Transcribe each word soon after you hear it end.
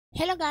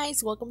Hello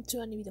guys, welcome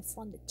to a new video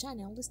from the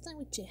channel. This time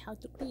we check how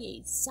to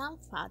create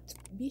Sampath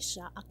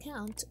Vishwa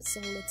account. So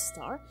let's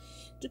start.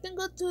 You can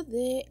go to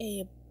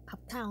the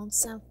account,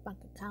 Sampath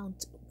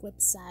account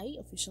website,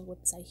 official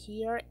website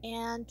here,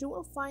 and you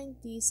will find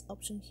this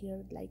option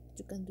here, like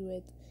you can do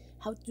it,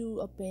 how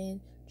to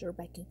open your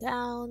bank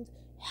account,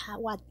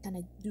 what can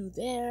I do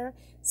there.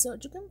 So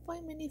you can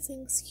find many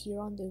things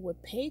here on the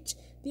web page.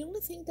 The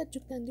only thing that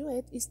you can do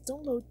it is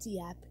download the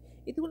app.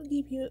 It will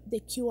give you the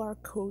QR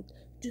code.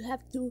 You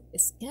have to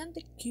scan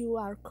the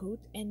QR code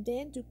and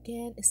then you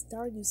can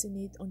start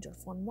using it on your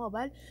phone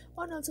mobile,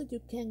 and also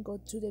you can go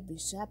to the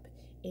Bishop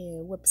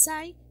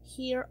website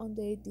here on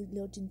the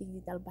Login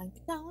Digital Bank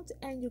Account,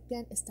 and you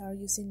can start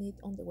using it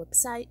on the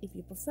website if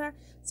you prefer.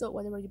 So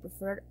whatever you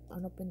prefer,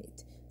 and open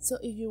it. So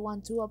if you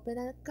want to open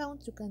an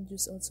account, you can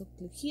just also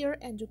click here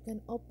and you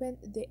can open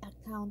the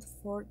account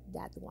for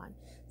that one.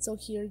 So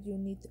here you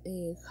need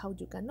how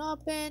you can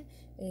open,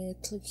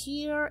 click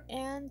here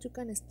and you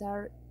can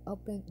start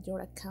open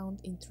your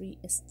account in 3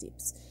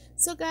 steps.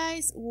 So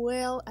guys,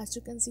 well, as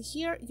you can see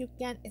here, you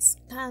can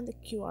scan the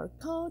QR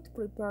code,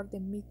 prepare the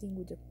meeting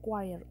with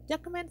required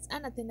documents,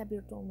 and attend a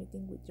virtual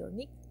meeting with your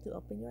nick to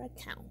open your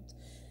account.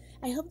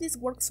 I hope this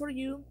works for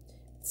you.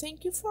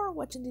 Thank you for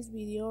watching this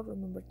video.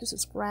 Remember to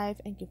subscribe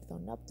and give a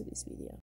thumbs up to this video.